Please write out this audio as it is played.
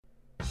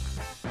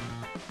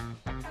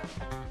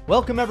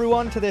Welcome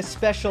everyone to this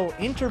special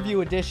interview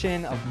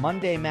edition of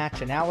Monday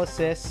Match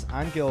Analysis.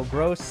 I'm Gil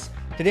Gross.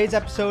 Today's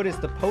episode is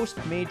the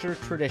post-major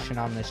tradition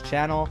on this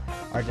channel,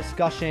 our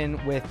discussion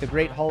with the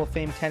great Hall of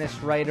Fame tennis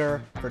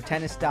writer for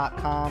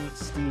Tennis.com,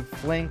 Steve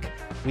Flink.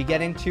 We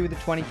get into the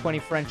 2020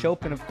 French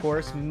Open, of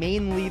course,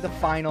 mainly the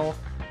final.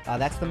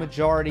 That's the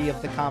majority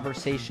of the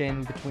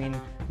conversation between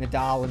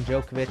Nadal and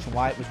Djokovic and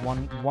why it was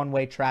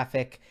one-way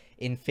traffic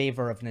in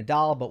favor of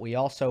Nadal, but we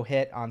also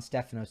hit on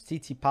Stefanos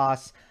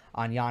Tsitsipas,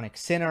 on Jannik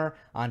Sinner,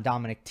 on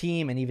Dominic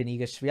Thiem, and even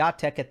Iga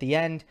Swiatek at the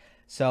end.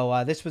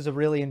 So this was a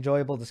really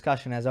enjoyable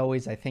discussion. As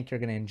always, I think you're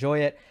going to enjoy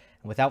it.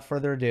 And without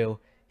further ado,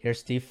 here's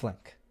Steve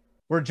Flink.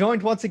 We're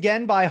joined once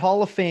again by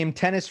Hall of Fame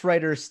tennis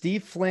writer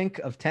Steve Flink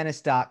of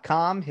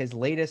Tennis.com. His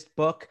latest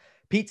book,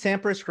 Pete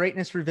Sampras,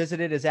 Greatness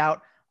Revisited, is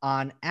out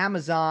on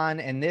Amazon.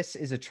 And this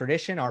is a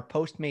tradition, our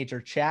post-major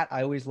chat.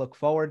 I always look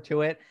forward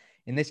to it.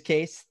 In this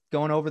case,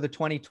 going over the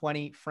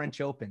 2020 French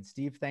Open.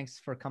 Steve, thanks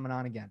for coming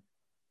on again.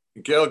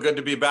 Gil, good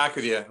to be back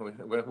with you.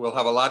 We'll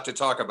have a lot to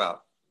talk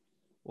about.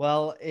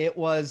 Well, it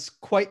was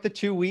quite the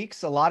 2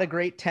 weeks, a lot of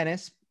great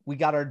tennis. We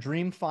got our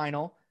dream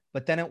final,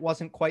 but then it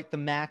wasn't quite the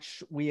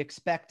match we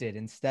expected.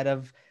 Instead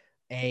of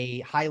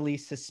a highly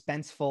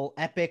suspenseful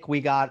epic,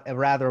 we got a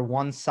rather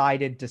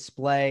one-sided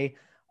display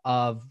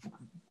of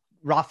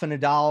Rafa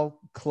Nadal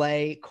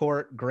clay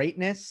court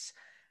greatness.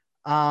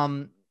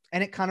 And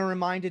it kind of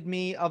reminded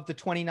me of the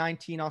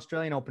 2019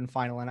 Australian Open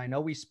final. And I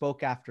know we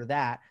spoke after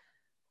that.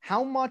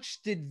 How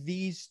much did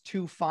these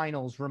two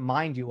finals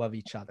remind you of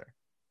each other?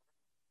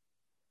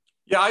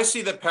 Yeah, I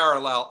see the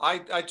parallel.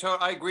 I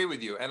agree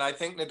with you. And I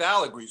think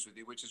Nadal agrees with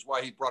you, which is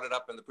why he brought it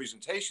up in the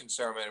presentation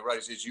ceremony, right?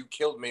 He says, you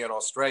killed me in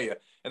Australia.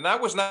 And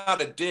that was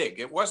not a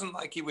dig. It wasn't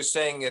like he was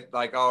saying it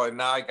like, oh,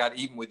 now I got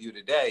even with you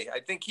today.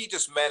 I think he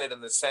just meant it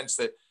in the sense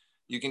that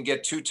you can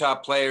get two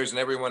top players and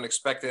everyone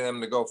expecting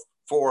them to go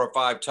 4 or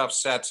 5 tough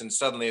sets and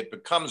suddenly it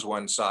becomes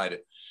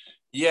one-sided.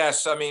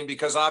 Yes, I mean,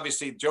 because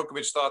obviously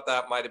Djokovic thought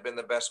that might have been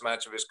the best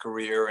match of his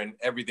career and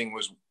everything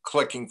was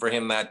clicking for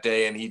him that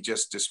day and he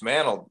just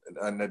dismantled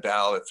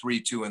Nadal at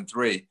 3-2 and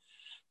 3.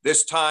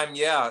 This time,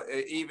 yeah,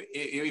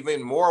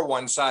 even more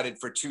one-sided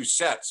for 2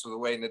 sets, so the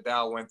way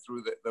Nadal went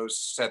through those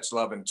sets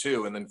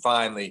 11-2, and then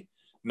finally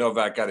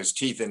Novak got his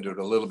teeth into it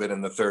a little bit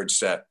in the 3rd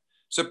set.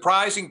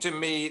 Surprising to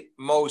me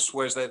most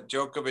was that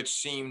Djokovic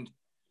seemed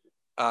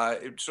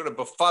sort of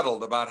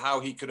befuddled about how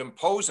he could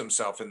impose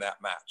himself in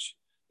that match.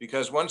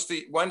 Because once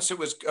it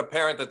was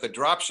apparent that the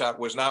drop shot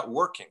was not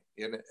working,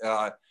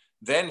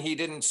 then he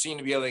didn't seem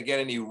to be able to get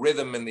any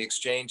rhythm in the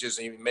exchanges.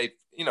 And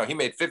he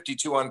made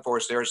 52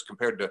 unforced errors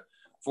compared to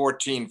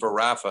 14 for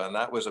Rafa, and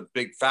that was a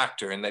big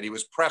factor in that he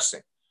was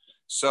pressing.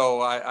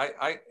 So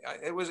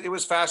it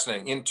was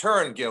fascinating. In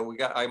turn, Gil,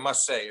 I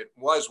must say, it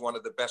was one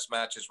of the best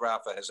matches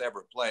Rafa has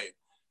ever played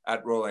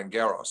at Roland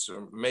Garros,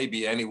 or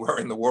maybe anywhere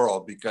in the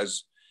world,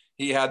 because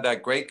he had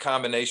that great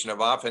combination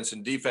of offense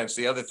and defense.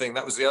 The other thing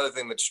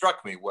that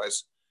struck me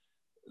was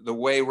the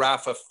way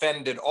Rafa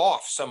fended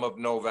off some of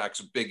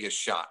Novak's biggest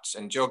shots.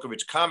 And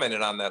Djokovic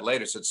commented on that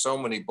later, said so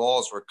many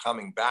balls were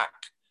coming back.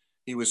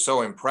 He was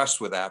so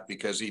impressed with that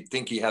because he'd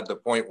think he had the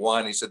point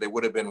won. He said they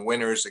would have been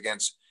winners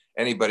against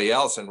anybody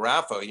else. And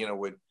Rafa,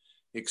 would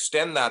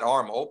extend that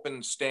arm,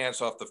 open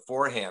stance off the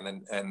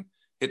forehand and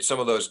hit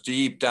some of those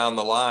deep down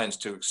the lines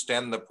to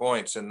extend the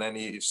points. And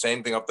then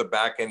same thing up the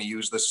back end, he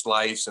used the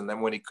slice. And then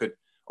when he could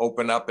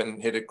open up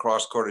and hit it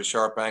cross court at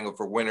sharp angle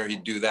for winner,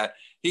 he'd do that.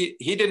 He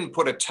didn't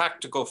put a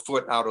tactical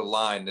foot out of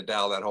line,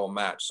 Nadal, that whole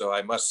match. So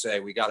I must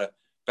say, we got to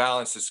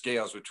balance the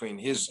scales between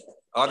his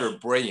utter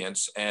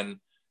brilliance and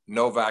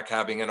Novak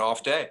having an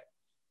off day.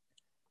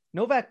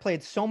 Novak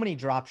played so many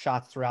drop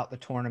shots throughout the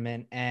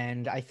tournament,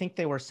 and I think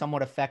they were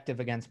somewhat effective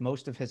against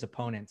most of his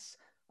opponents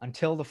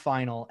until the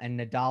final, and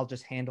Nadal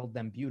just handled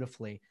them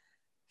beautifully.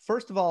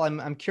 First of all,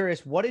 I'm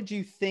curious, what did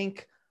you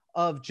think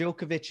of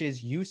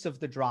Djokovic's use of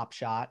the drop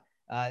shot,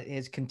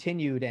 his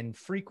continued and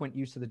frequent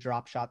use of the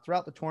drop shot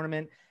throughout the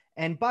tournament?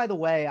 And by the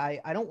way,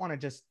 I don't want to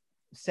just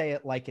say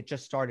it like it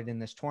just started in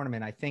this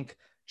tournament. I think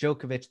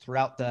Djokovic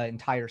throughout the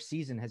entire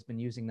season has been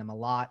using them a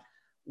lot.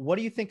 What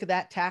do you think of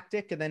that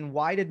tactic? And then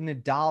why did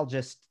Nadal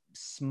just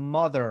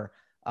smother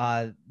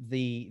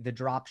the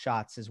drop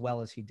shots as well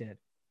as he did?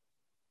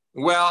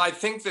 Well, I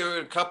think there are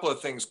a couple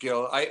of things,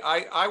 Gil.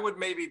 I would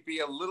maybe be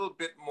a little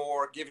bit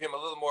more, give him a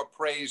little more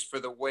praise for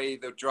the way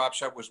the drop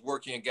shot was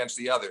working against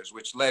the others,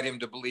 which led him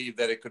to believe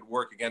that it could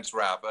work against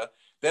Rafa.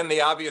 Then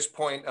the obvious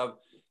point of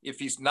if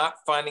he's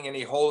not finding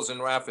any holes in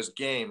Rafa's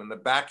game and the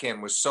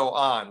backhand was so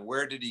on,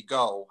 where did he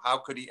go? How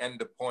could he end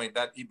a point?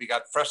 That he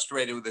got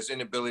frustrated with his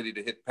inability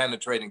to hit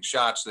penetrating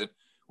shots that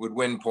would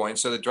win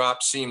points. So the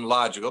drop seemed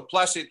logical.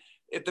 Plus,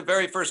 at the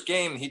very first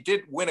game, he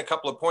did win a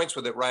couple of points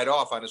with it right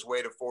off on his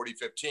way to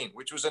 40-15,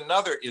 which was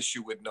another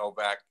issue with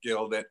Novak,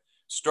 Gil, that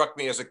struck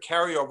me as a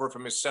carryover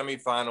from his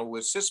semifinal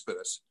with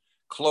Tsitsipas,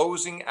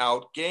 closing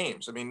out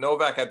games. I mean,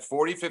 Novak had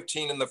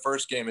 40-15 in the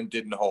first game and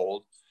didn't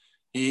hold.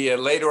 He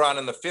later on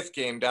in the 5th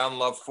game, down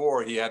love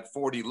 4, he had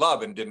 40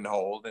 love and didn't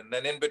hold. And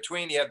then in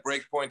between, he had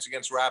break points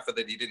against Rafa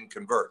that he didn't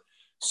convert.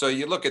 So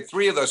you look at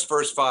 3 of those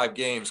first 5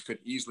 games could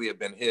easily have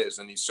been his,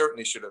 and he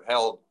certainly should have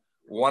held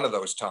one of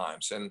those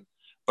times.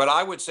 But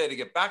I would say, to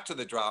get back to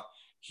the drop,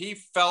 he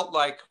felt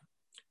like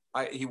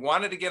he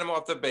wanted to get him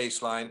off the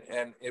baseline,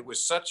 and it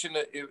was such an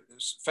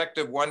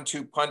effective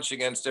 1-2 punch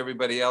against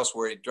everybody else,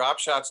 where he drop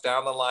shots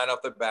down the line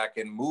off the back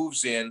and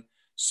moves in,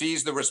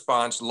 sees the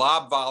response,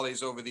 lob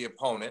volleys over the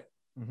opponent,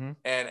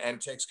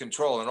 and takes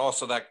control. And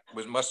also that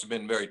must have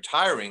been very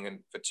tiring and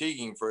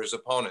fatiguing for his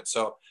opponent.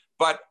 So,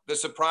 but the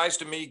surprise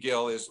to me,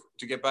 Gil, is,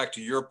 to get back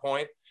to your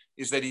point,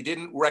 is that he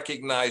didn't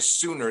recognize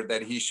sooner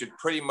that he should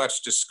pretty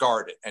much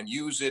discard it and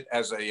use it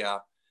as a,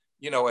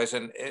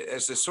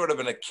 as a sort of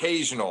an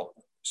occasional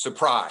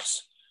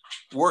surprise,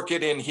 work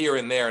it in here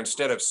and there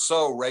instead of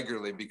so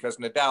regularly, because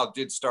Nadal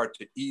did start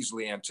to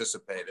easily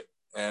anticipate it.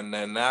 And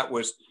then that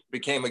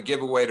became a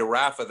giveaway to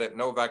Rafa, that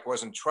Novak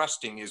wasn't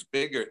trusting his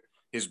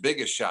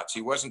biggest shots.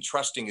 He wasn't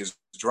trusting his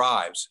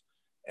drives.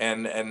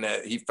 And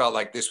he felt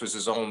like this was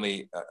his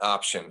only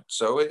option.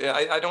 So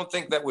I don't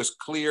think that was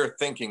clear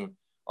thinking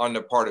on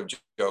the part of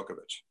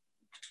Djokovic.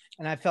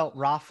 And I felt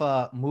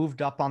Rafa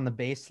moved up on the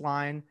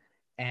baseline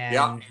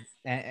and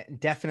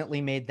definitely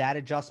made that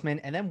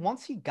adjustment. And then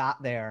once he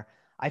got there,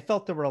 I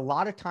felt there were a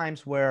lot of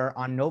times where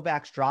on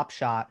Novak's drop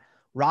shot,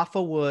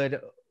 Rafa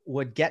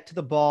would get to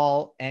the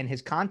ball, and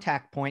his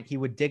contact point, he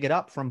would dig it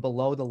up from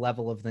below the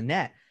level of the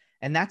net.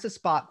 And that's a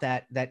spot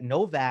that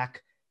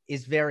Novak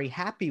is very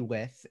happy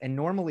with. And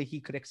normally he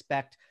could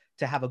expect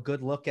to have a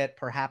good look at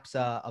perhaps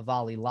a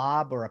volley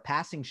lob or a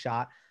passing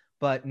shot.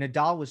 But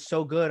Nadal was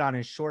so good on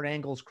his short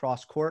angles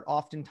cross court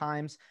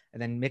oftentimes,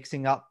 and then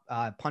mixing up,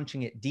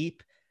 punching it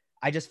deep.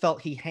 I just felt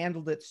he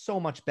handled it so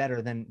much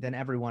better than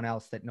everyone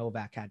else that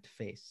Novak had to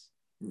face.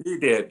 He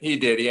did.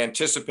 He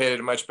anticipated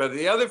it much better.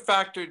 The other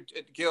factor,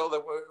 Gil,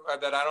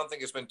 that I don't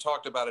think has been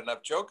talked about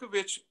enough,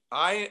 Djokovic,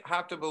 I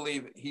have to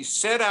believe, he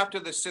said after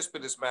the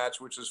Cespedes match,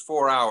 which was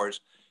 4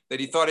 hours, that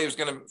he thought he was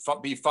going to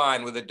be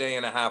fine with a day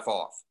and a half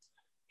off.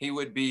 He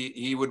would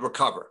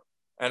recover.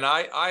 And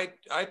I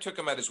took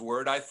him at his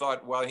word. I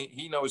thought, well,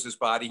 he knows his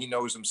body, he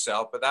knows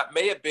himself, but that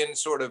may have been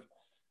sort of,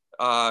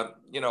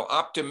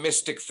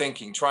 optimistic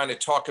thinking, trying to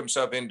talk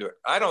himself into it.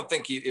 I don't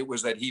think it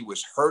was that he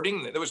was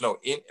hurting. There was no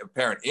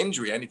apparent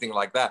injury, anything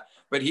like that,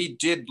 but he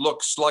did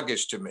look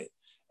sluggish to me.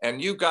 And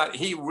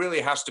he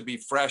really has to be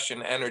fresh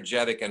and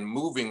energetic and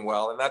moving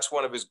well. And that's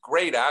one of his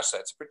great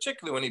assets,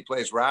 particularly when he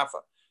plays Rafa,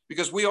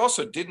 because we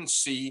also didn't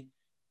see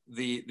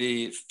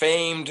the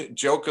famed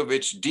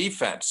Djokovic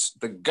defense.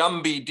 The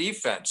Gumby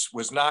defense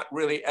was not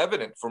really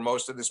evident for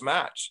most of this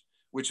match,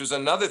 which was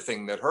another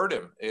thing that hurt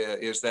him,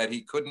 is that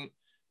he couldn't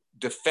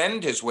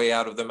defend his way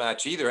out of the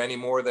match either, any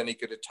more than he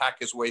could attack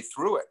his way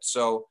through it.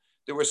 So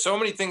there were so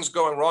many things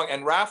going wrong,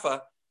 and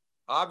Rafa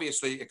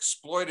obviously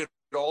exploited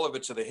all of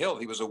it to the hill.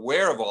 He was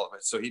aware of all of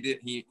it. So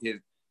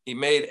he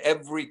made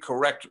every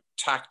correct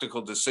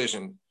tactical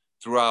decision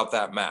throughout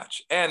that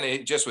match, and he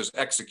just was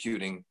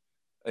executing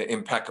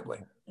impeccably.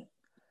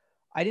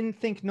 I didn't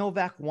think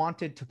Novak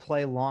wanted to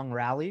play long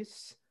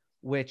rallies,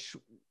 which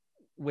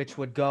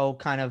would go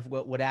kind of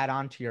would add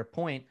on to your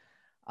point.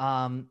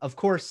 Of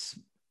course,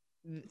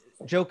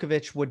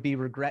 Djokovic would be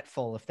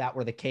regretful if that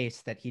were the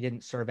case, that he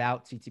didn't serve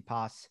out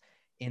Tsitsipas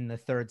in the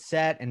third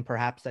set, and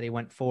perhaps that he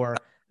went 4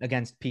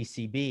 against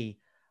PCB.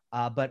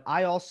 But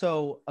I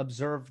also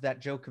observed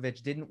that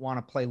Djokovic didn't want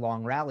to play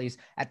long rallies.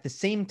 At the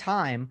same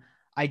time,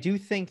 I do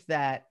think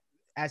that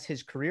as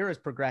his career has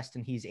progressed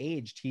and he's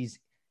aged,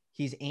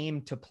 he's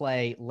aimed to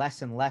play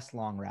less and less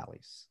long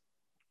rallies.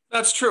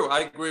 That's true.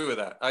 I agree with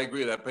that.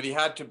 But he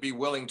had to be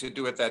willing to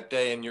do it that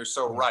day, and you're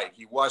so right.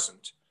 He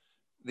wasn't.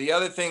 The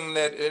other thing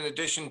that, in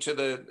addition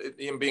to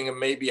him being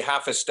maybe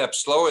half a step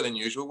slower than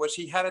usual, was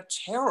he had a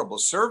terrible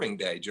serving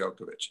day,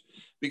 Djokovic.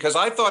 Because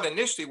I thought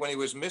initially when he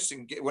was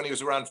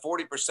around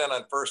 40%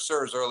 on first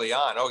serves early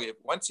on,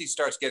 once he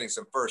starts getting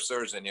some first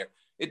serves in here,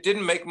 it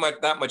didn't make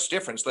that much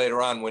difference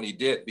later on when he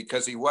did,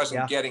 because he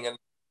wasn't getting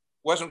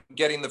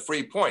the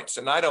free points.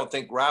 And I don't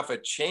think Rafa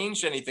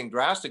changed anything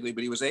drastically,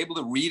 but he was able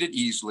to read it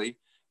easily.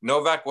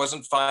 Novak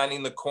wasn't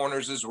finding the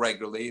corners as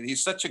regularly.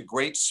 He's such a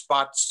great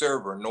spot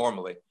server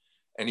normally,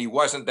 and he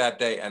wasn't that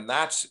day. And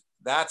that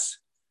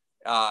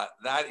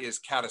is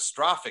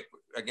catastrophic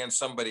against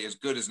somebody as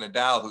good as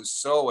Nadal, who's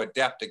so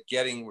adept at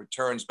getting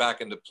returns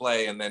back into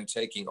play and then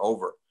taking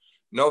over.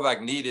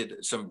 Novak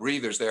needed some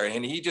breathers there,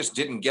 and he just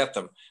didn't get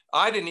them.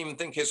 I didn't even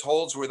think his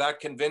holds were that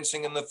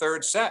convincing in the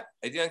third set.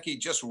 I think he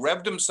just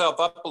revved himself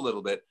up a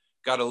little bit,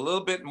 got a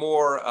little bit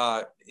more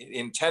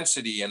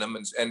intensity in him,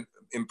 and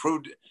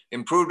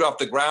improved off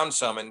the ground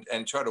some,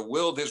 and tried to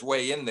willed his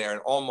way in there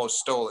and almost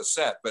stole a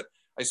set. But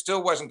I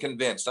still wasn't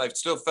convinced. I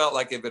still felt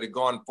like if it had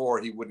gone 4,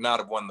 he would not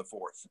have won the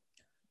 4th.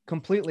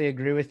 Completely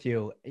agree with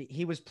you.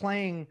 He was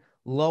playing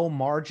low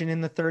margin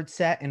in the third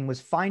set and was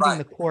finding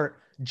the court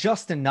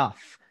just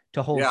enough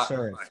to hold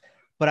serves. Right.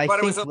 But I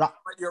think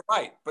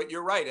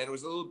you're right. And it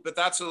was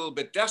that's a little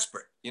bit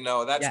desperate.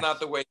 That's not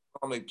the way he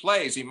normally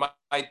plays. He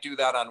might do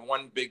that on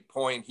one big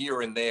point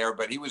here and there,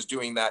 but he was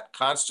doing that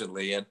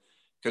constantly, and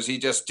because he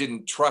just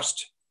didn't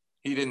trust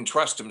he didn't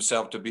trust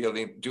himself to be able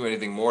to do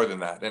anything more than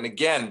that. And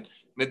again,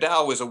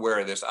 Nadal was aware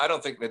of this. I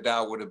don't think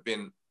Nadal would have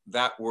been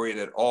that worried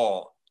at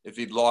all if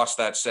he'd lost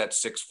that set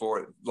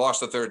 6-4, lost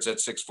the third set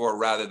 6-4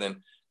 rather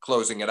than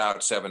closing it out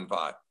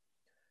 7-5.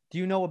 Do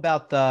you know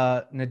about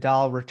the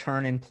Nadal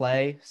return in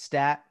play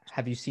stat?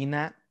 Have you seen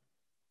that?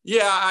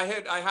 Yeah,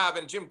 I have,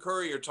 and Jim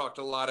Courier talked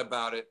a lot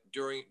about it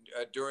during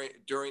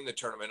the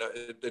tournament.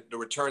 The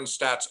return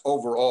stats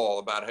overall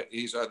about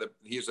these are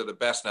the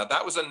best. Now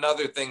that was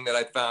another thing that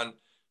I found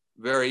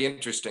very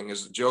interesting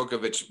is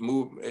Djokovic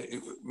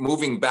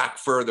moving back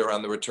further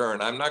on the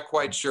return. I'm not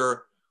quite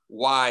sure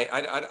why.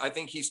 I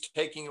think he's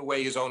taking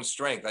away his own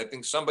strength. I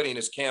think somebody in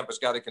his camp has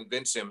got to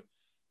convince him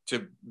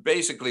to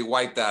basically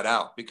wipe that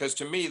out, because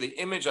to me the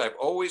image I've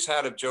always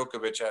had of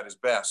Djokovic at his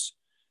best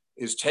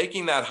is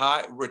taking that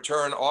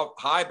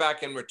high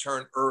back in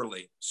return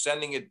early,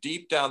 sending it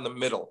deep down the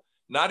middle,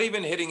 not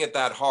even hitting it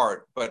that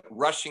hard, but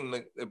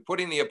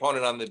putting the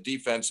opponent on the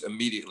defense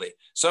immediately,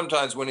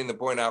 sometimes winning the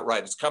point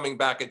outright. It's coming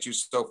back at you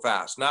so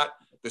fast, not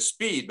the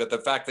speed, but the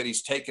fact that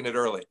he's taken it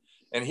early.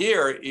 And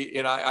here,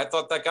 I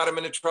thought that got him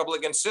into trouble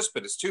against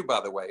Cespedes too, by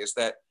the way, is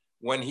that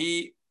when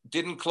he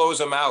didn't close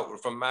him out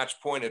from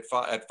match point at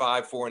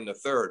 5-4 in the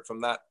third,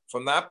 from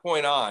that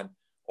point on,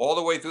 all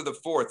the way through the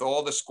fourth,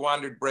 all the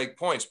squandered break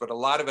points, but a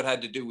lot of it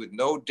had to do with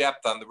no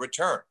depth on the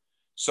return.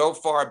 So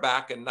far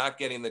back and not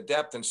getting the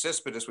depth, and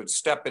Cespedes would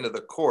step into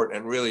the court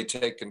and really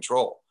take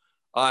control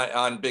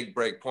on big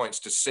break points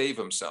to save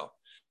himself.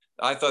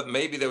 I thought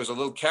maybe there was a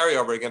little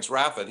carryover against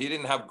Rafa. He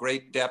didn't have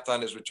great depth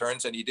on his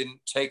returns, and he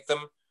didn't take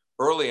them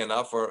early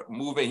enough or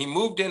moving. He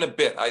moved in a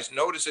bit. I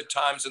noticed at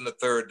times in the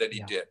third that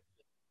he did.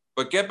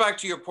 But get back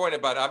to your point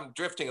about, I'm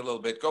drifting a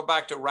little bit. Go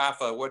back to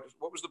Rafa. What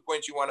was the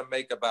point you want to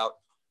make about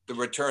the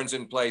returns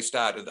in play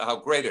stat, how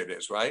great it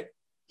is, right?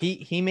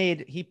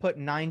 He put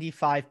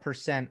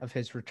 95% of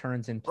his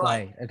returns in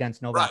play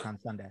against Novak on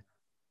Sunday.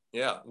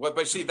 Yeah, well,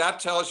 but see, that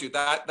tells you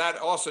that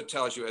also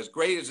tells you, as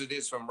great as it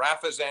is from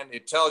Rafa's end,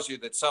 it tells you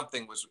that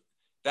something was,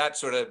 that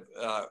sort of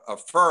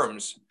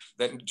affirms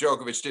that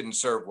Djokovic didn't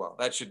serve well.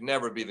 That should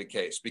never be the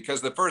case, because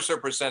the first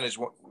serve percentage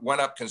went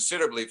up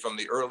considerably from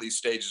the early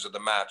stages of the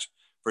match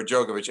for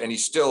Djokovic, and he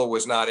still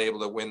was not able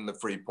to win the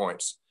free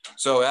points.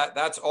 So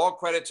that's all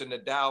credit to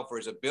Nadal for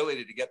his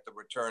ability to get the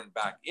return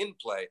back in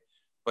play,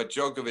 but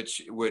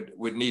Djokovic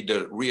would need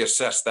to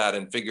reassess that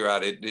and figure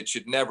out it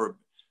should never,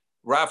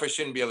 Rafa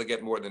shouldn't be able to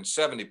get more than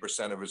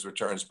 70% of his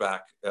returns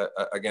back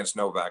against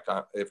Novak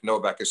if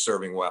Novak is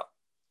serving well.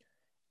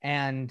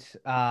 And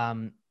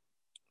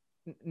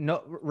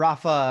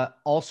Rafa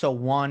also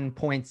won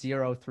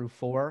 0 through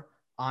 4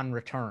 on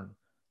return,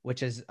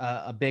 which is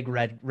a big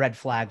red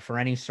flag for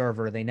any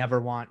server. You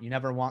never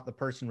want the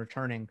person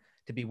returning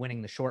to be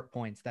winning the short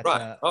points. That's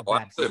right. a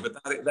bad sign.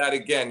 But that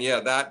again,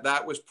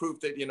 that was proof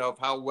that, of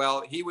how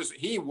well he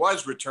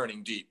was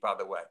returning deep, by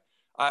the way.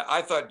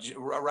 I thought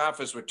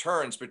Rafa's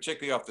returns,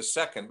 particularly off the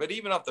second, but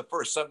even off the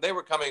first, they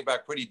were coming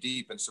back pretty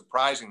deep and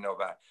surprising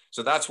Novak.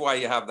 So that's why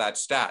you have that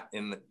stat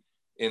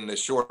in the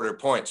shorter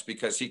points,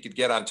 because he could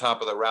get on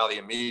top of the rally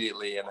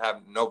immediately and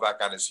have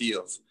Novak on his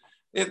heels.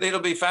 It'll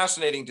be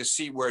fascinating to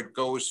see where it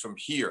goes from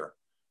here.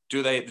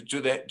 Do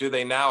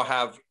they now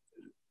have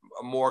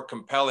a more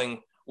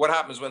compelling? What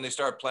happens when they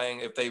start playing,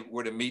 if they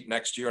were to meet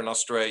next year in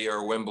Australia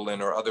or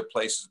Wimbledon or other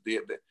places?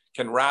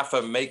 Can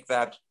Rafa make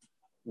that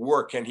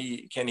work? Can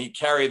he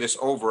carry this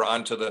over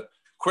onto the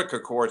quicker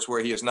courts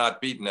where he has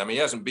not beaten them? He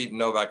hasn't beaten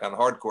Novak on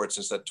hard courts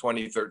since that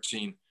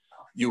 2013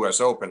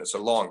 U.S. Open. It's a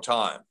long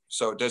time.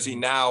 So does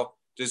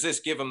this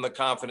give him the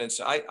confidence?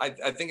 I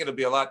think it'll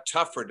be a lot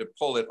tougher to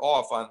pull it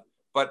off on,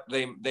 but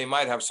they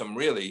might have some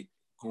really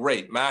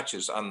great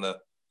matches on the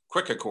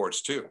quicker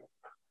courts too.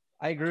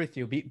 I agree with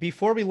you.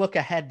 Before we look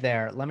ahead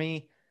there,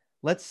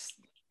 let's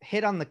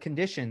hit on the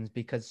conditions,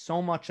 because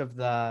so much of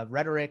the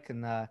rhetoric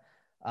and the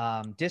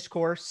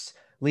discourse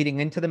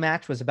leading into the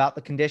match was about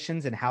the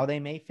conditions and how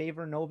they may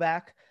favor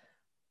Novak.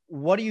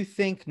 What do you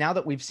think, now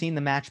that we've seen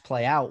the match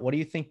play out, what do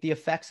you think the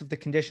effects of the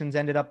conditions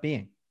ended up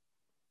being?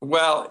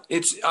 Well,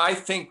 I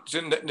think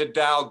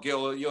Nadal,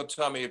 Gil, you'll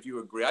tell me if you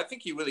agree. I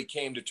think he really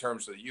came to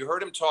terms with it. You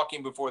heard him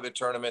talking before the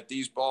tournament.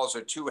 These balls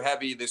are too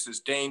heavy. This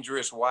is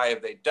dangerous. Why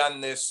have they done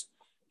this?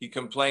 He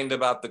complained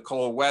about the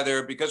cold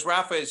weather, because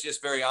Rafa is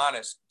just very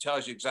honest,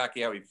 tells you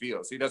exactly how he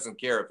feels. He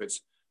doesn't care if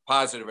it's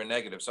positive or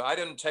negative. So I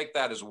didn't take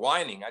that as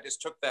whining. I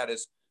just took that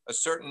as a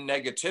certain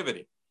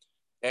negativity.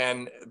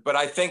 But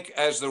I think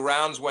as the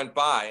rounds went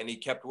by and he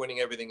kept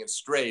winning everything in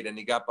straight, and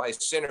he got by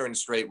Sinner in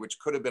straight, which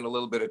could have been a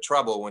little bit of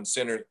trouble when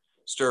Sinner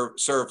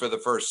served for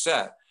the first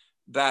set,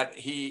 that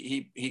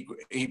he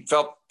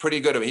felt pretty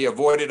good. He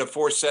avoided a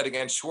fourth set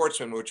against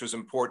Schwartzman, which was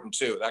important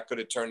too. That could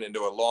have turned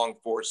into a long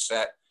fourth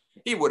set.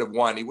 He would have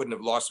won. He wouldn't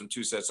have lost from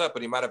 2 sets up,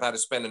 but he might have had to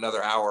spend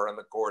another hour on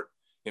the court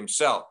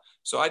himself.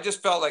 So I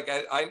just felt like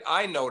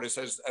I noticed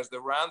as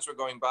the rounds were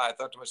going by, I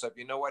thought to myself,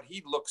 you know what?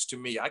 He looks to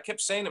me, I kept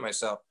saying to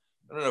myself,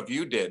 I don't know if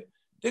you did,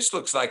 this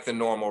looks like the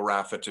normal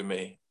Rafa to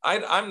me.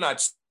 I'm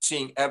not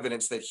seeing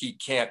evidence that he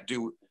can't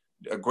do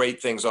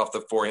great things off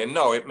the forehand.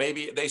 No,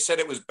 they said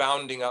it was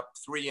bounding up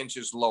 3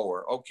 inches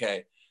lower.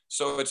 Okay.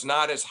 So it's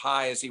not as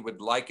high as he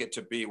would like it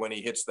to be when he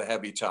hits the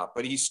heavy top,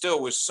 but he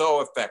still was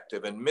so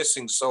effective and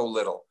missing so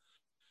little.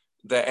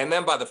 And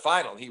then by the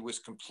final, he was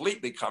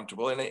completely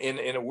comfortable. And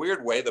in a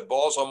weird way, the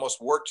balls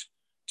almost worked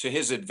to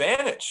his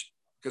advantage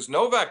because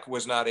Novak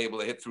was not able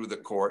to hit through the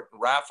court.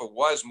 Rafa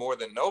was more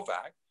than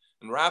Novak,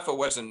 and Rafa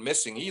wasn't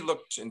missing. He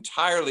looked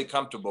entirely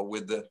comfortable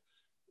with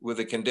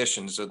the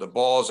conditions of the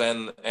balls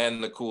and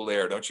the cool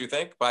air, don't you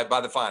think? By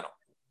the final.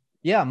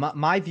 Yeah,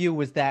 my view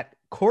was that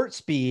court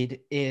speed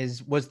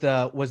was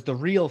the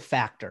real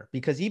factor,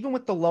 because even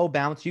with the low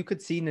bounce, you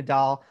could see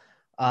Nadal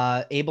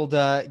able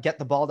to get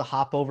the ball to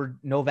hop over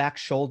Novak's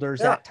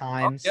shoulders at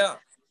times.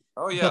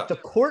 Oh yeah. But the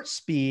court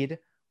speed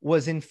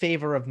was in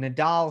favor of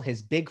Nadal,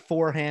 his big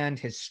forehand,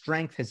 his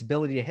strength, his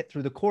ability to hit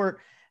through the court,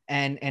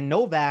 and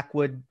Novak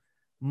would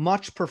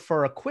much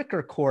prefer a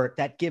quicker court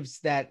that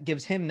gives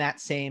him that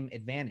same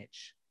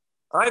advantage.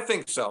 I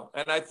think so,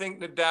 and I think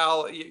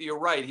Nadal. You're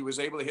right. He was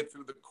able to hit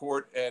through the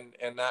court, and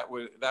that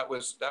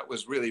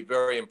was really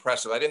very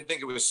impressive. I didn't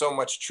think it was so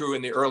much true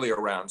in the earlier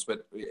rounds,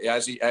 but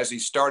as he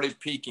started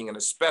peaking, and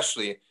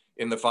especially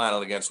in the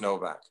final against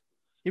Novak,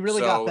 he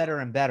really got better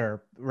and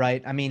better.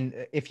 Right? I mean,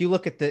 if you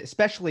look at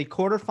especially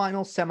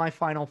quarterfinal,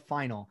 semifinal,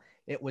 final,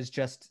 it was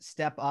just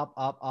step up,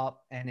 up,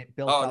 up, and it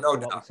built up to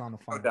what was on the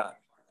final. No doubt.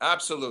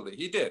 Absolutely,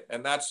 he did,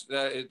 and that's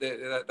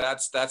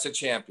a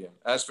champion.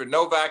 As for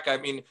Novak, I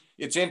mean,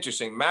 it's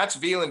interesting. Mats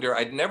Wilander,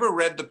 I'd never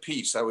read the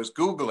piece. I was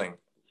Googling,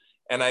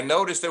 and I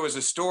noticed there was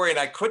a story, and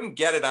I couldn't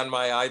get it on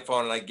my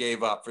iPhone, and I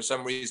gave up. For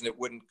some reason, it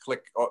wouldn't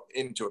click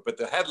into it. But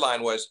the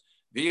headline was,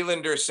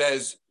 Wilander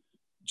says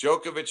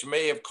Djokovic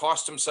may have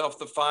cost himself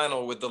the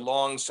final with the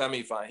long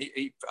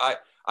semifinal.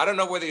 I don't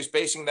know whether he's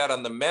basing that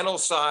on the mental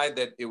side,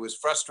 that it was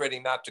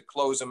frustrating not to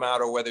close him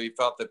out, or whether he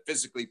felt that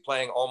physically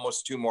playing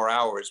almost 2 more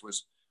hours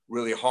was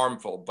really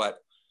harmful, but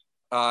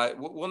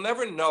we'll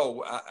never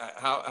know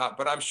how.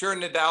 But I'm sure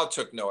Nadal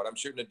took note. I'm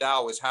sure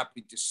Nadal was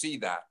happy to see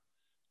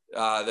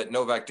that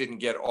Novak didn't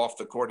get off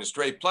the court in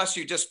straight. Plus,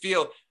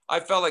 I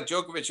felt like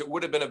Djokovic, it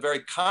would have been a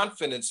very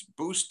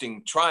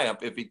confidence-boosting triumph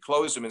if he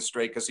closed him in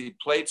straight, because he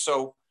played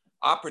so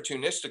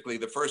opportunistically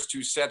the first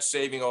 2 sets,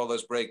 saving all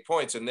those break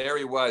points, and there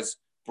he was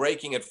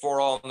breaking at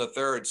 4-all in the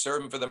third,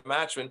 serving for the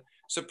matchman.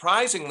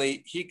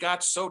 Surprisingly, he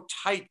got so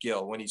tight,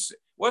 Gil, when it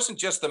wasn't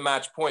just the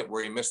match point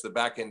where he missed the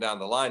backhand down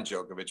the line,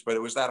 Djokovic, but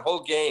it was that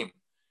whole game.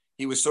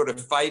 He was sort of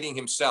fighting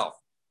himself.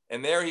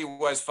 And there he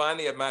was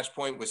finally at match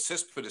point with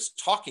Tsitsipas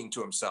talking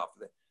to himself,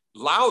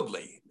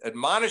 loudly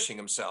admonishing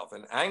himself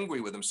and angry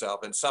with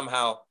himself. And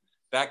somehow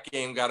that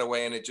game got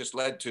away, and it just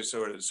led to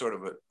sort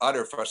of an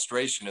utter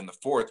frustration in the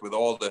fourth with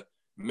all the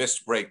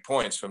missed break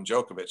points from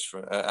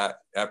Djokovic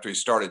after he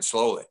started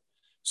slowly.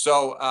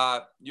 So,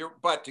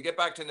 but to get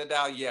back to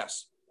Nadal,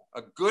 yes,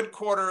 a good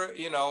quarter,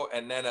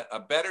 and then a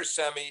better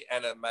semi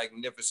and a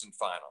magnificent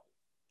final.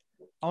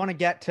 I want to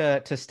get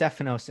to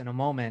Stefanos in a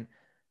moment,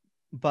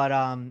 but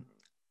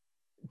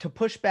to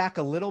push back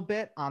a little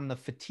bit on the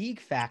fatigue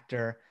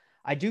factor,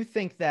 I do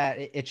think that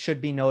it should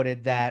be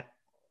noted that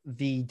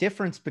the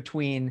difference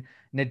between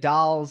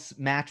Nadal's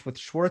match with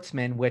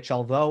Schwartzman, which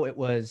although it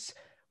was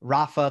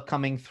Rafa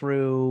coming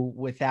through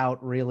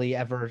without really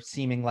ever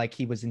seeming like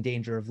he was in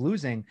danger of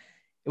losing,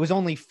 it was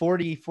only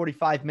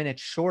 45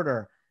 minutes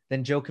shorter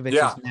than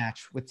Djokovic's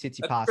match with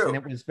Tsitsipas, and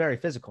it was very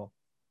physical.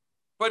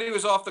 But he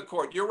was off the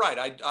court. You're right.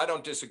 I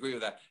don't disagree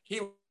with that. He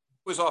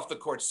was off the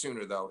court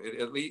sooner, though.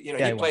 At least,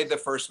 he played the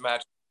first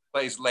match,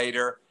 plays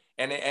later.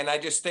 And I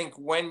just think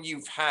when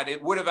you've had,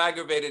 it would have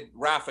aggravated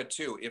Rafa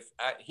too. If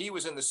he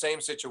was in the same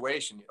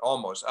situation,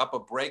 almost up a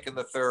break in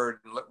the third,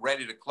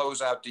 ready to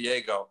close out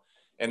Diego,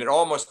 and it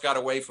almost got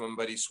away from him,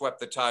 but he swept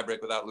the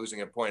tiebreak without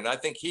losing a point. And I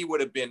think he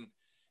would have been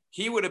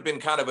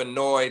kind of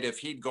annoyed if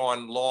he'd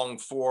gone long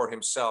 4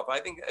 himself. I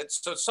think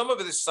so. Some of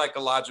it is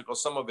psychological,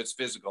 some of it's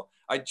physical.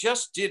 I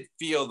just did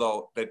feel,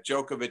 though, that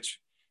Djokovic,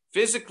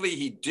 physically,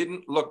 he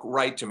didn't look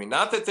right to me.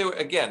 Not that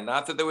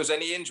there was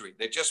any injury.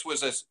 There just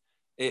was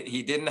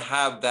he didn't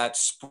have that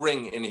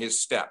spring in his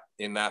step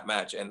in that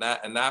match. And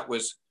that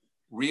was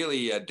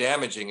really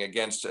damaging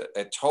against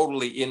a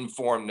totally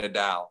informed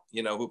Nadal,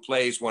 who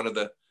plays one of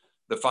the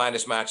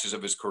finest matches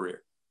of his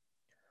career.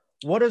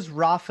 What does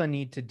Rafa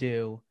need to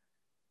do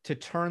to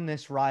turn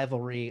this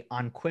rivalry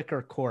on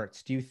quicker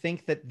courts? Do you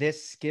think that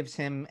this gives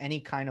him any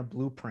kind of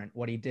blueprint,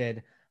 what he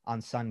did on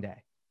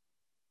Sunday?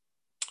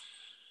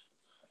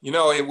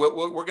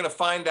 We're going to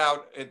find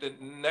out at the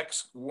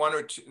next 1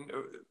 or 2.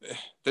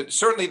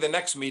 Certainly the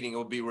next meeting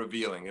will be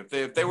revealing. If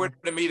they were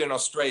to meet in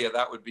Australia,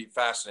 that would be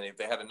fascinating. If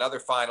they had another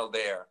final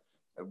there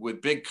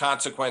with big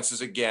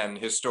consequences again,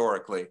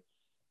 historically.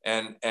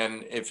 And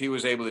if he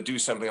was able to do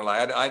something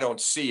like that, I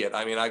don't see it.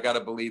 I mean, I got to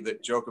believe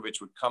that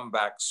Djokovic would come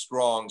back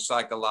strong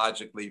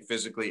psychologically,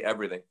 physically,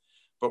 everything.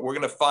 But we're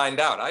going to find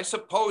out. I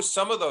suppose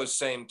some of those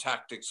same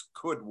tactics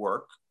could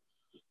work,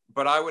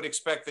 but I would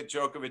expect that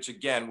Djokovic,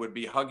 again, would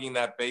be hugging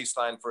that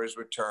baseline for his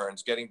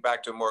returns, getting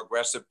back to a more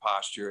aggressive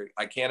posture.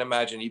 I can't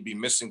imagine he'd be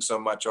missing so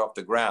much off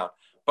the ground.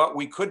 But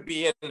we could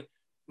be in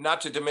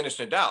not to diminish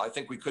Nadal, I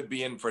think we could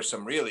be in for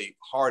some really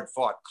hard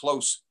fought,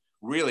 close,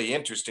 really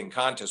interesting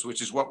contests,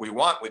 which is what we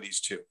want with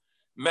these two.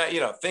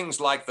 Things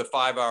like the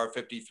 5-hour,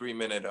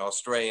 53-minute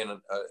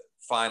Australian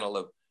final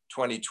of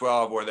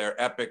 2012, or their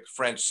epic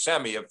French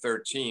semi of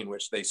 13,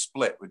 which they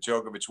split with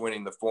Djokovic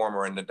winning the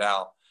former and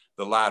Nadal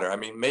the latter. I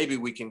mean, maybe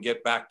we can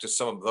get back to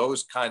some of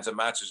those kinds of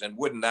matches, and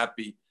wouldn't that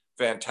be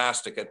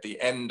fantastic at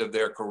the end of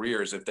their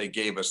careers if they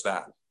gave us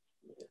that?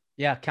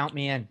 Yeah, count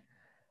me in.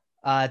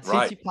 Right.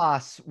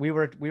 Tsitsipas, we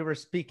were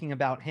speaking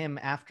about him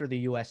after the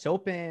U.S.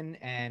 Open,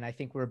 and I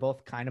think we were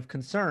both kind of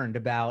concerned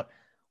about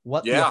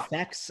what the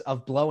effects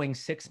of blowing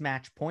 6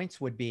 match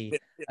points would be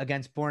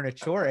against Borna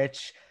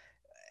Coric.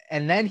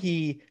 And then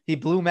he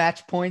blew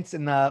match points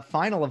in the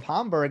final of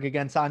Hamburg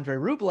against Andrei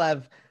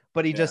Rublev,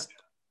 but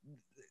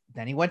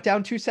then he went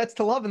down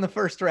 2-0 in the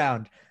first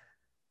round.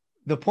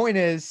 The point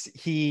is,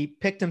 he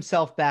picked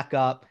himself back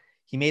up.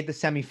 He made the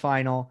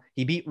semifinal.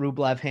 He beat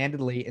Rublev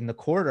handedly in the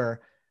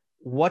quarter.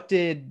 What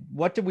did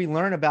we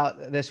learn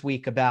about this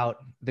week about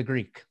the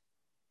Greek?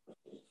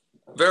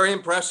 Very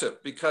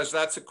impressive, because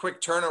that's a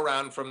quick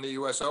turnaround from the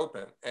U.S.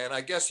 Open. And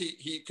I guess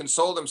he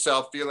consoled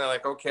himself feeling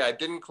like, okay, I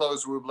didn't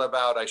close Rublev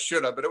out. I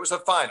should have, but it was a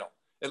final.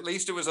 At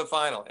least it was a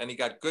final. And he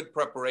got good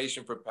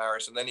preparation for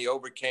Paris. And then he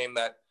overcame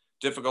that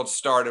difficult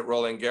start at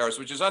Roland Garros,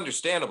 which is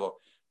understandable,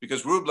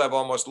 because Rublev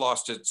almost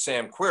lost to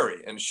Sam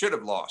Querrey and should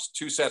have lost.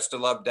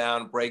 2-0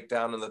 down,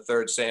 breakdown in the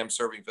third, Sam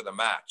serving for the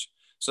match.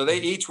 So they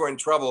each were in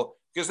trouble,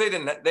 because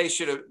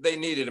they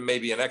needed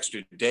maybe an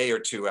extra day or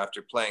two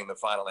after playing the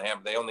final of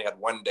Hamburg. They only had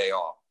 1 day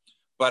off.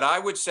 But I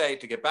would say,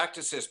 to get back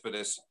to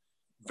Tsitsipas,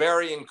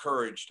 very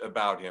encouraged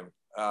about him.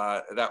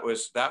 That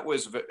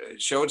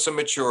showed some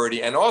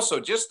maturity, and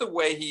also just the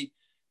way he,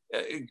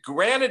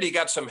 granted, he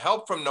got some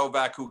help from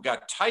Novak, who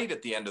got tight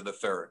at the end of the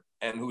third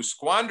and who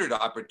squandered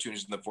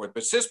opportunities in the fourth.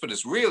 But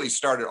Tsitsipas really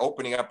started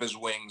opening up his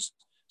wings,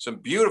 some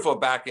beautiful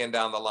backhand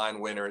down the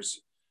line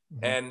winners.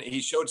 And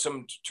he showed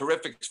some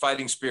terrific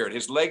fighting spirit.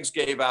 His legs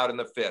gave out in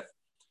the fifth.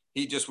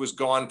 He just was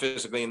gone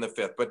physically in the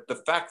fifth. But the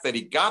fact that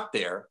he got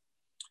there,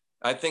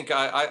 I think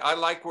I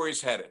like where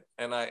he's headed.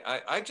 And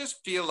I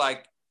just feel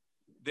like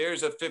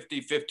there's a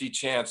 50-50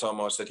 chance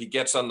almost that he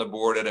gets on the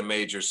board at a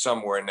major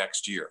somewhere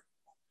next year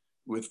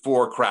with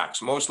 4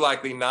 cracks. Most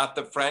likely not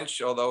the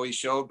French, although he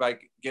showed by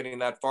getting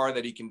that far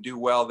that he can do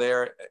well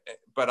there.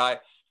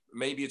 But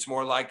maybe it's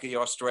more likely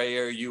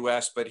Australia or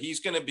US, but he's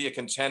going to be a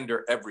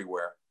contender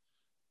everywhere.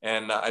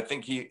 And I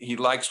think he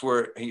likes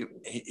where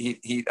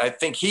I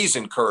think he's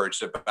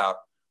encouraged about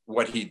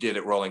what he did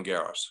at Roland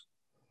Garros.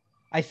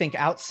 I think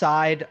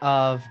outside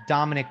of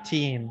Dominic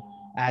Thiem,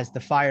 as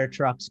the fire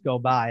trucks go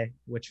by,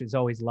 which is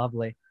always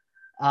lovely,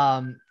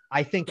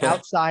 I think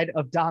outside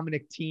of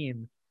Dominic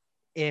Thiem,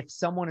 if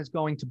someone is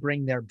going to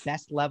bring their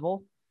best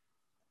level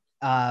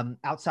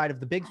outside of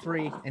the big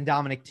 3 and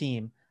Dominic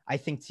Thiem, I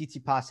think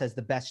Tsitsipas has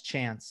the best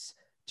chance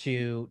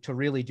to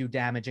really do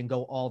damage and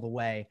go all the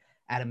way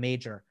at a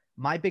major.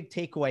 My big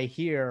takeaway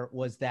here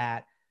was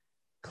that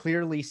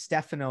clearly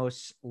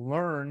Stefanos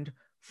learned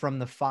from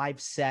the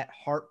 5-set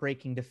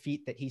heartbreaking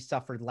defeat that he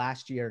suffered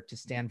last year to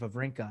Stan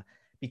Wawrinka,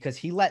 because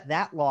he let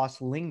that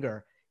loss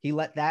linger. He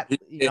let that,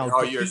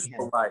 you're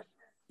so right.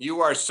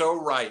 You are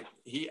so right.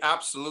 He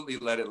absolutely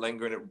let it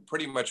linger, and it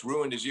pretty much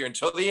ruined his year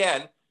until the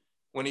end,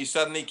 when he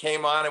suddenly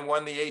came on and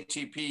won the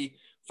ATP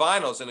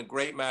finals in a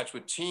great match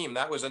with Thiem.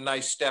 That was a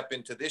nice step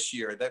into this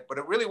year. But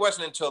it really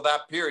wasn't until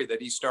that period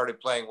that he started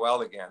playing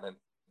well again. And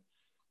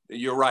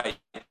you're right.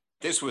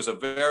 This was a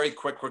very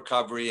quick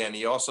recovery. And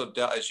he also,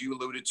 as you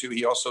alluded to,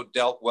 he also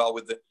dealt well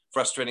with the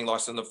frustrating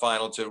loss in the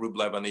final to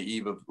Rublev on the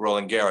eve of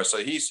Roland Garros. So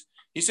he's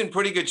in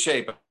pretty good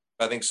shape,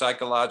 I think,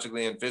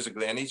 psychologically and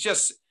physically. And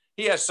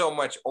he has so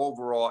much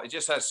overall, it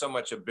just has so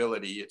much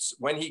ability. It's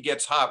when he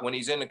gets hot, when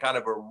he's in a kind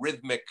of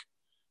a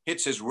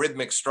hits his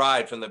rhythmic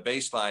stride from the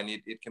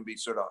baseline, it can be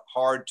sort of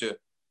hard to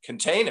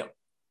contain him.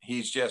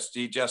 He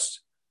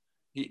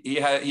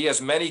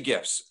has many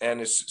gifts,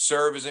 and his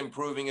serve is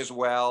improving as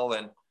well.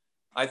 And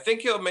I think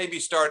he'll maybe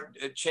start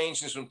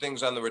changing some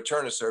things on the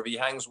return of serve. He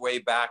hangs way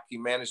back. He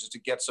manages to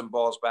get some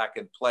balls back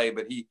in play,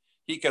 but he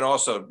can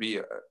also be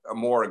a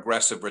more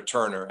aggressive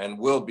returner, and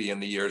will be in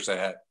the years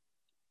ahead.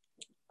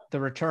 The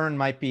return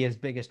might be his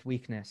biggest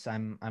weakness.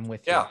 I'm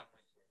with you.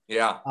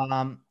 Yeah.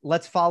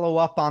 Let's follow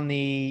up on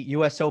the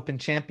U.S. Open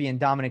champion,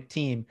 Dominic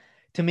Thiem.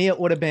 To me, it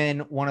would have been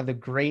one of the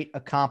great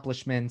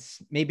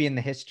accomplishments, maybe in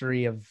the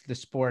history of the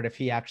sport, if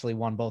he actually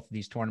won both of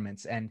these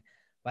tournaments. And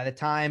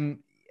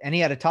he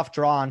had a tough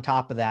draw on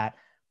top of that.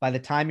 By the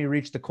time he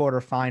reached the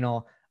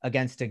quarterfinal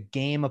against a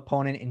game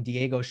opponent in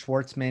Diego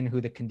Schwartzman,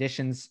 who the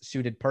conditions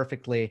suited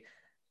perfectly,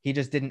 he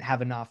just didn't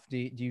have enough. Do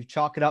you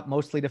chalk it up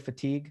mostly to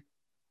fatigue?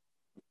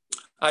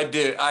 I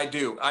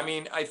do. I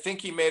mean, I think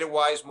he made a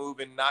wise move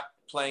in not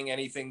playing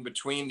anything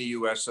between the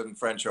U.S. and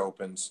French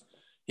Opens.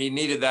 He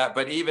needed that.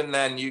 But even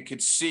then, you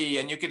could see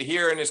and you could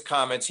hear in his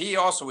comments, he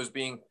also was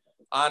being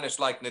honest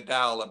like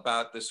Nadal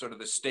about the sort of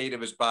the state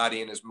of his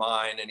body and his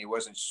mind. And he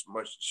wasn't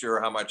much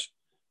sure how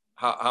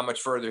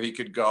much further he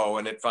could go.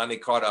 And it finally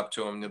caught up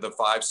to him, the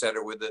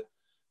 5-setter with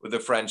with the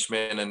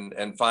Frenchman,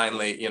 and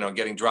finally,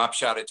 getting drop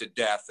shotted to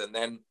death, and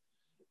then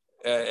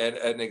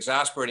an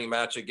exasperating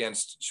match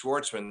against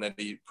Schwartzman that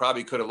he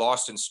probably could have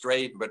lost in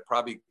straight, but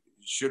probably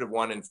should have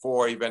won in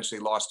 4. He eventually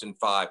lost in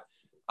 5.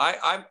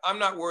 I'm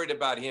not worried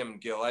about him,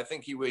 Gil. I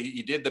think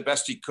he did the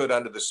best he could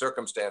under the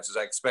circumstances.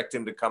 I expect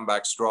him to come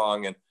back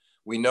strong, and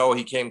we know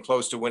he came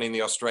close to winning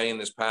the Australian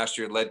this past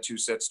year, led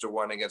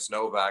 2-1 against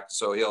Novak.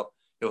 So he'll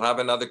have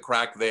another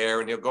crack there,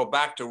 and he'll go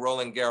back to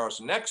Roland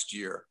Garros next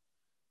year.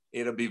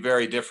 It'll be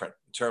very different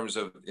in terms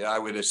of, I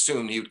would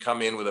assume he would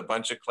come in with a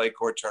bunch of clay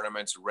court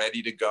tournaments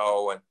ready to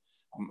go, and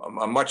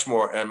much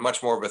more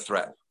of a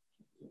threat.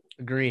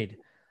 Agreed.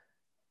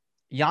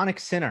 Jannik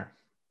Sinner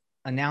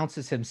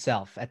announces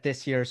himself at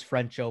this year's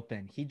French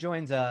Open. He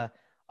joins a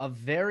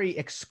very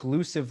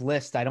exclusive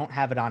list. I don't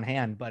have it on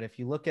hand, but if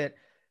you look at,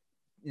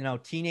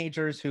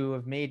 teenagers who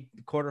have made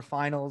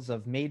quarterfinals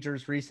of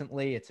majors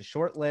recently, it's a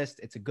short list.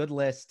 It's a good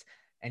list.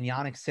 And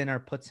Jannik Sinner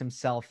puts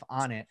himself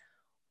on it.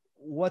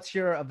 What's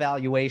your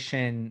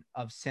evaluation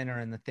of Sinner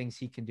and the things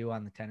he can do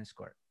on the tennis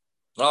court?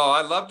 Oh,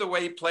 I love the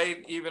way he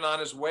played even on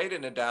his way to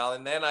Nadal.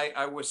 And then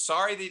I was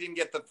sorry that he didn't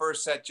get the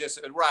first set.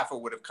 Rafa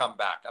would have come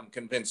back. I'm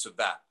convinced of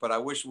that. But I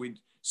wish we'd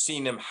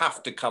seen him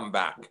have to come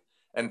back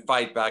and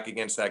fight back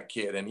against that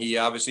kid. And he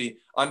obviously,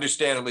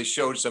 understandably,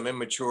 showed some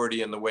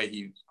immaturity in the way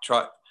he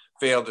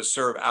failed to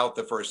serve out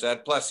the first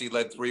set. Plus, he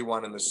led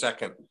 3-1 in the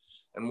second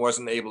and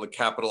wasn't able to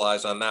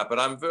capitalize on that. But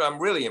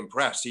I'm really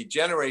impressed. He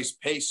generates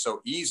pace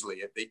so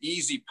easily. The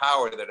easy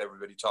power that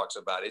everybody talks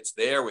about, it's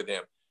there with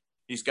him.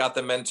 He's got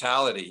the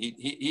mentality.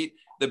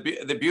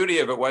 The beauty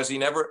of it was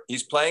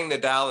he's playing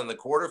Nadal in the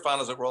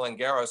quarterfinals at Roland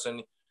Garros,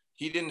 and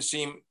he didn't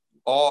seem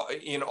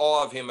in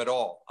awe of him at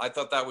all. I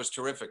thought that was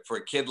terrific for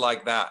a kid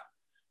like that,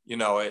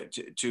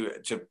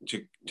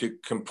 to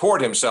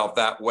comport himself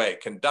that way,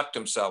 conduct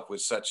himself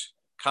with such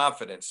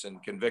confidence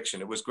and conviction.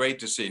 It was great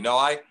to see. No,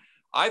 I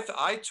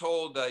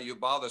told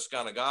Ubaldo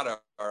Scanagata,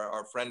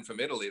 our friend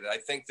from Italy, that I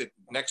think that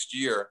next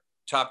year,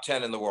 top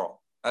 10 in the world.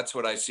 That's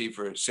what I see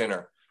for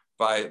Sinner.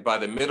 By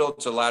the middle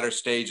to latter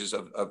stages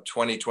of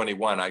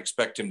 2021, I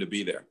expect him to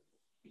be there.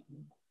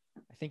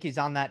 I think he's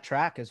on that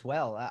track as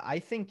well. I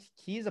think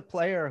he's a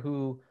player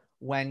who,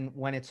 when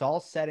it's all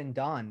said and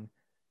done,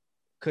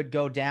 could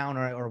go down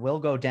or will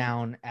go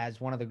down as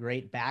one of the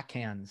great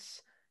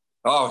backhands.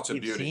 Oh, it's a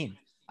beauty. Seen.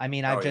 I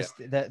mean,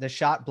 the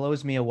shot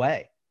blows me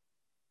away.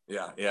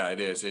 Yeah,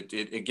 it is. It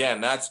again,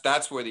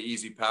 that's where the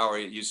easy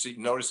power,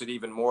 notice it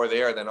even more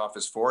there than off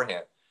his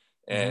forehand.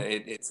 And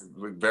it's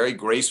a very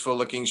graceful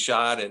looking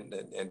shot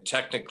and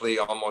technically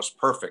almost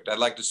perfect. I'd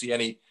like to see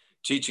any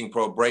teaching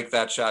pro break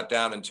that shot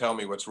down and tell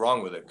me what's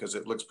wrong with it, because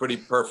it looks pretty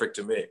perfect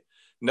to me.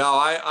 No,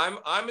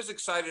 I'm as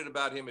excited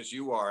about him as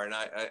you are. And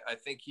I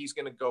think he's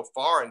going to go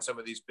far in some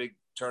of these big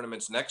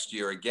tournaments next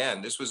year.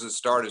 Again, this was the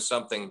start of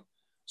something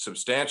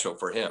substantial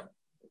for him.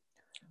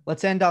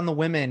 Let's end on the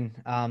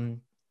women. Iga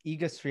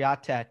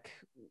Swiatek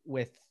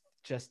with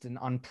just an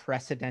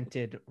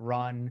unprecedented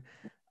run.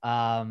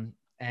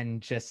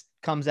 And just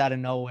comes out of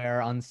nowhere,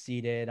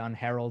 unseeded,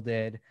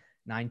 unheralded,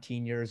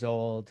 19 years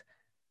old,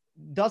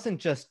 doesn't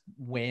just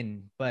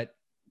win, but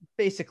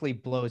basically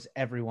blows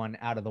everyone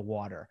out of the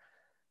water.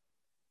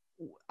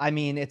 I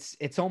mean,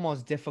 it's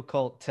almost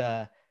difficult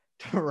to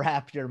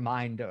wrap your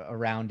mind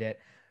around it.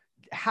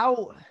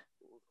 How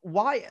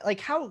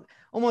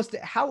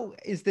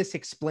is this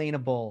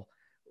explainable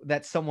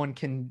that someone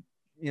can,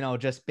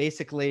 just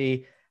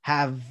basically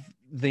have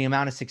the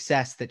amount of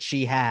success that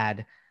she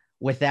had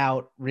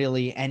without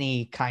really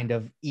any kind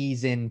of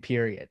ease in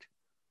period?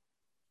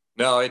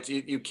 No,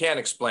 you can't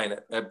explain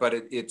it, but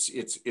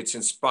it's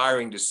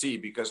inspiring to see,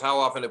 because how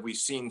often have we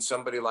seen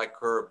somebody like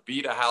her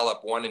beat a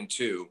Halep 1 and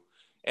 2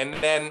 and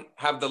then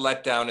have the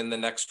letdown in the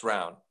next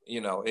round?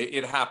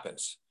 It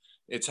happens.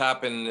 It's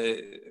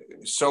happened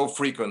so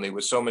frequently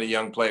with so many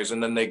young players,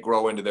 and then they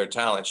grow into their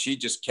talent. She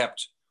just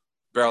kept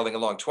barreling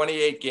along.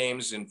 28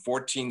 games in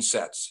 14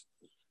 sets.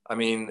 I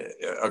mean,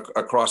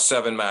 across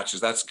 7 matches.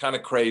 That's kind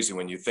of crazy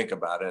when you think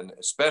about it, and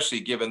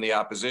especially given the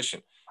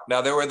opposition. Now,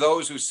 there were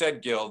those who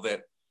said, Gil,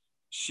 that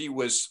she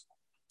was,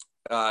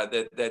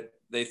 that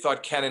they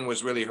thought Kenin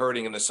was really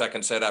hurting in the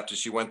second set after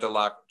she went to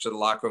the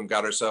locker room,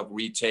 got herself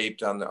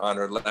retaped on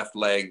her left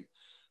leg.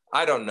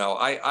 I don't know.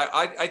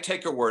 I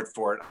take her word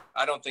for it.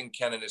 I don't think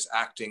Kenin is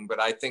acting, but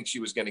I think she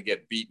was going to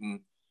get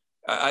beaten.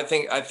 I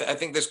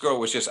think this girl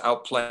was just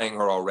outplaying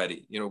her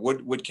already.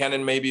 Would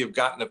Kenin maybe have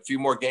gotten a few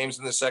more games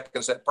in the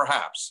second set?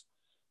 Perhaps.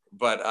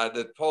 But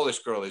the Polish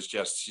girl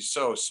she's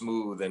so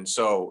smooth and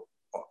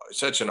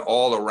such an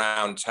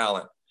all-around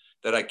talent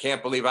that I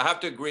can't believe. I have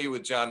to agree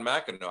with John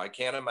McEnroe. I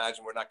can't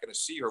imagine we're not going to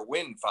see her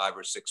win 5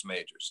 or 6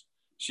 majors.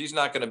 She's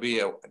not going to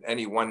be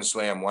any one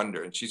slam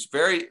wonder. And she's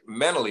very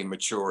mentally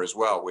mature as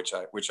well, which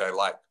I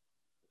like.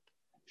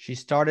 She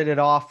started it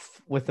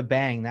off with a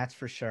bang, that's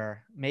for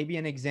sure. Maybe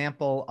an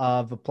example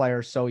of a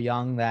player so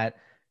young that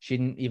she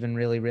didn't even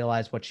really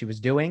realize what she was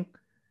doing.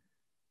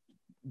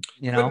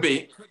 Could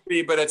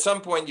be, but at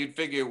some point you'd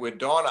figure it would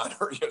dawn on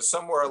her,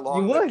 somewhere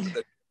along. You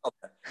would.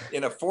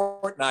 in a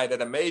fortnight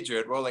at a major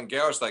at Roland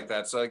Garros like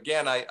that. So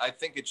again, I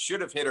think it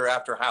should have hit her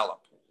after Halep.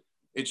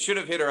 It should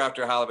have hit her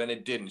after Halep, and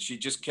it didn't. She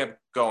just kept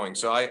going.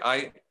 So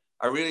I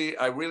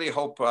really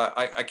hope.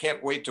 I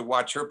can't wait to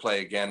watch her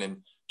play again in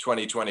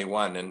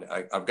 2021, and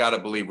I've got to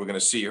believe we're going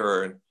to see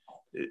her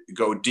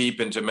go deep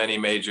into many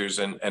majors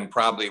and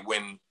probably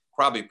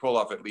pull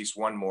off at least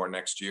one more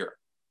next year.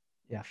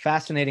 Yeah,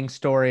 fascinating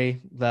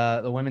story.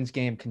 The women's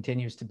game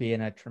continues to be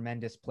in a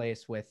tremendous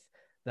place with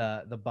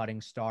the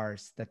budding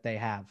stars that they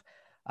have.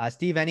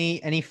 Steve,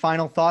 any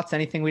final thoughts?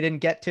 Anything we didn't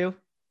get to?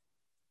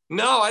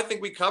 No, I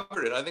think we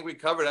covered it. I think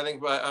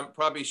I'm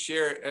probably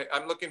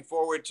I'm looking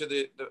forward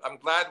to I'm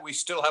glad we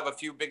still have a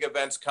few big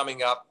events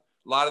coming up.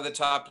 A lot of the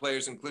top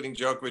players, including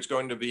Djokovic,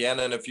 going to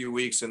Vienna in a few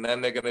weeks, and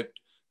then they're going to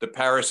the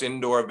Paris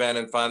indoor event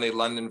and finally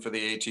London for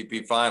the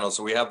ATP final.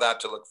 So we have that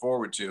to look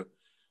forward to.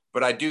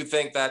 But I do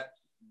think that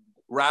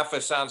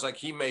Rafa sounds like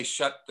he may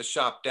shut the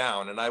shop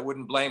down, and I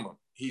wouldn't blame him.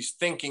 He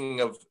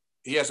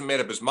hasn't made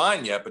up his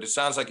mind yet, but it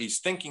sounds like he's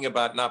thinking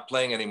about not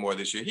playing anymore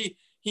this year.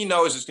 He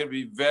knows it's going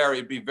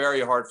to be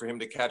very hard for him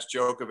to catch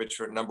Djokovic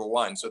for number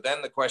one. So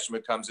then the question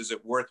becomes, is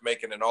it worth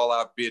making an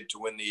all-out bid to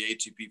win the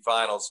ATP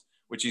finals,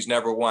 which he's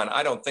never won?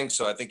 I don't think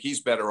so. I think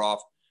he's better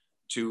off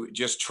to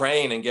just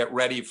train and get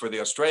ready for the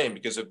Australian,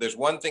 because if there's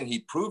one thing he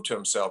proved to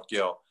himself,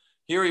 Gil,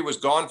 here he was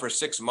gone for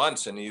 6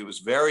 months and he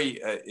was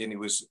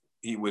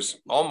he was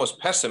almost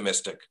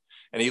pessimistic,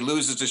 and he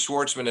loses to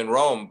Schwartzman in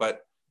Rome, but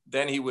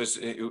then he was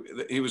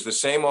the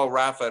same old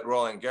Rafa at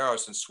Roland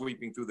Garros and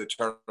sweeping through the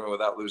tournament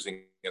without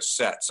losing a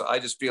set. So I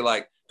just feel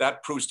like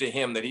that proves to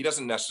him that he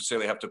doesn't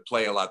necessarily have to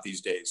play a lot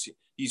these days.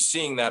 He's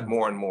seeing that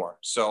more and more.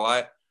 So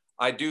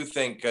I do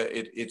think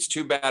it's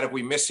too bad if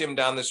we miss him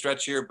down the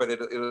stretch here, but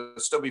it'll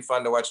still be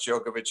fun to watch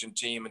Djokovic and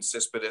Thiem and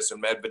Tsitsipas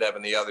and Medvedev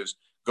and the others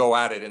go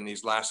at it in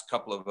these last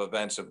couple of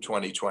events of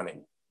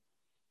 2020.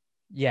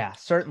 Yeah,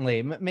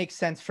 certainly. Makes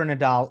sense for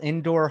Nadal.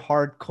 Indoor,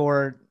 hard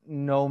court,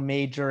 no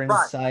major in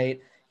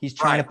sight. He's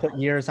trying to put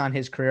years on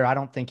his career. I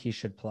don't think he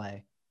should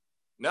play.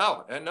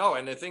 No.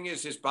 And the thing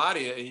is, his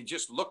body, he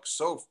just looked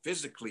so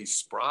physically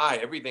spry.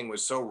 Everything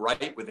was so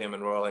right with him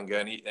in Roland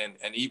Garros,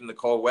 and even the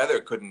cold weather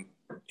couldn't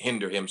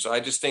hinder him. So I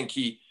just think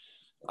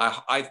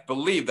I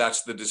believe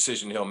that's the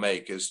decision he'll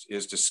make is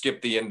to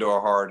skip the indoor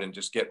hard and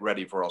just get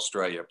ready for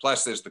Australia.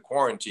 Plus, there's the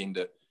quarantine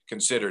to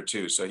consider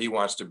too. So he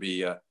wants to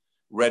be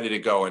ready to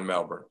go in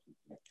Melbourne.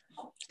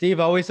 Steve,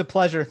 always a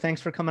pleasure.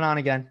 Thanks for coming on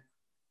again.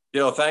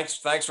 Gil, thanks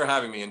for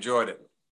having me. Enjoyed it.